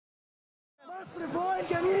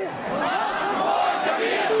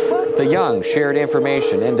The young shared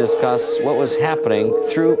information and discussed what was happening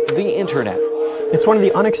through the internet. It's one of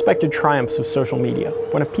the unexpected triumphs of social media.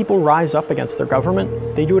 When people rise up against their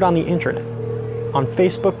government, they do it on the internet, on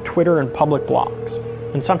Facebook, Twitter, and public blogs.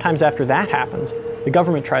 And sometimes after that happens, the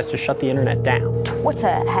government tries to shut the internet down.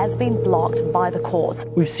 Twitter has been blocked by the courts.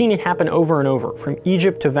 We've seen it happen over and over, from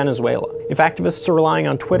Egypt to Venezuela. If activists are relying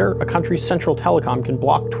on Twitter, a country's central telecom can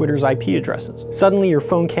block Twitter's IP addresses. Suddenly, your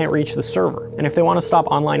phone can't reach the server, and if they want to stop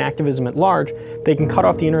online activism at large, they can cut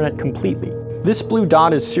off the internet completely. This blue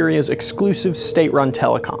dot is Syria's exclusive state-run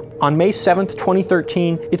telecom. On May 7th,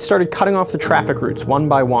 2013, it started cutting off the traffic routes one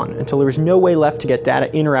by one until there was no way left to get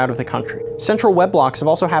data in or out of the country. Central web blocks have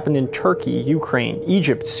also happened in Turkey, Ukraine,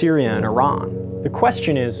 Egypt, Syria, and Iran. The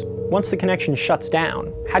question is, once the connection shuts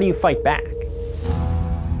down, how do you fight back?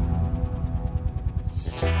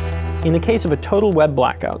 In the case of a total web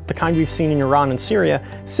blackout, the kind we've seen in Iran and Syria,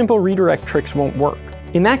 simple redirect tricks won't work.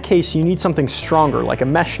 In that case, you need something stronger, like a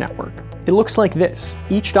mesh network. It looks like this.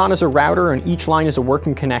 Each dot is a router and each line is a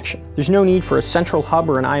working connection. There's no need for a central hub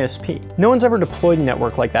or an ISP. No one's ever deployed a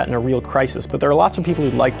network like that in a real crisis, but there are lots of people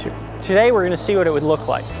who'd like to. Today we're going to see what it would look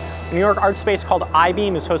like. A New York art space called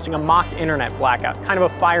iBeam is hosting a mock internet blackout, kind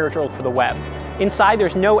of a fire drill for the web. Inside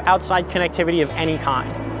there's no outside connectivity of any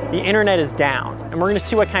kind. The internet is down, and we're going to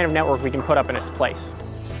see what kind of network we can put up in its place.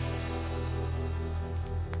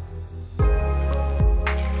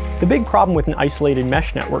 The big problem with an isolated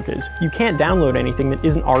mesh network is you can't download anything that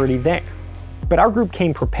isn't already there. But our group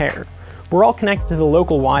came prepared. We're all connected to the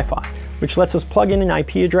local Wi-Fi, which lets us plug in an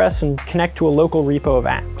IP address and connect to a local repo of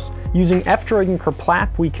apps. Using F-Droid and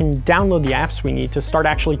Kerplap, we can download the apps we need to start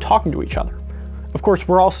actually talking to each other. Of course,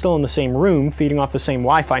 we're all still in the same room, feeding off the same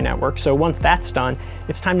Wi-Fi network, so once that's done,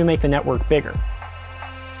 it's time to make the network bigger.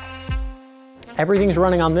 Everything's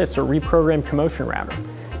running on this, a reprogrammed commotion router.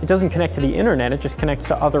 It doesn't connect to the internet, it just connects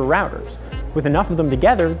to other routers. With enough of them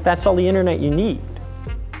together, that's all the internet you need.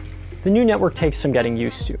 The new network takes some getting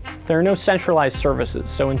used to. There are no centralized services,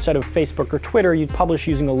 so instead of Facebook or Twitter, you'd publish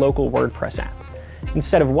using a local WordPress app.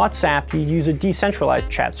 Instead of WhatsApp, you'd use a decentralized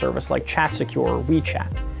chat service like ChatSecure or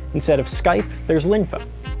WeChat. Instead of Skype, there's Linfo.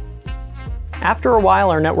 After a while,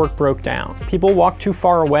 our network broke down. People walked too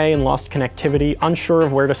far away and lost connectivity, unsure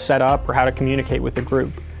of where to set up or how to communicate with the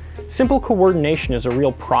group. Simple coordination is a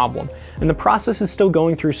real problem, and the process is still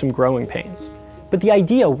going through some growing pains. But the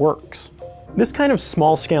idea works. This kind of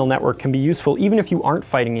small-scale network can be useful even if you aren't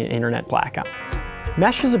fighting an internet blackout.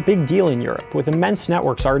 Mesh is a big deal in Europe, with immense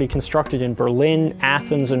networks already constructed in Berlin,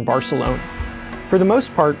 Athens, and Barcelona. For the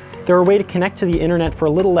most part, they're a way to connect to the internet for a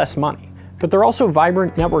little less money, but they're also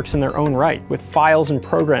vibrant networks in their own right, with files and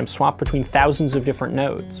programs swapped between thousands of different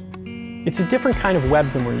nodes. It's a different kind of web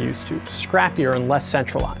than we're used to, scrappier and less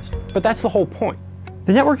centralized. But that's the whole point.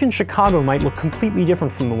 The network in Chicago might look completely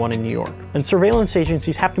different from the one in New York, and surveillance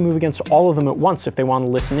agencies have to move against all of them at once if they want to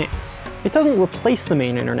listen in. It doesn't replace the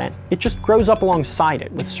main internet, it just grows up alongside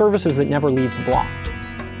it with services that never leave the block.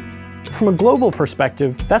 From a global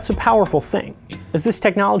perspective, that's a powerful thing. As this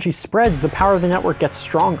technology spreads, the power of the network gets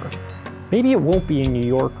stronger. Maybe it won't be in New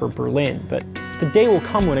York or Berlin, but the day will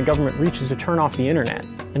come when a government reaches to turn off the internet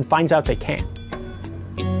and finds out they can't.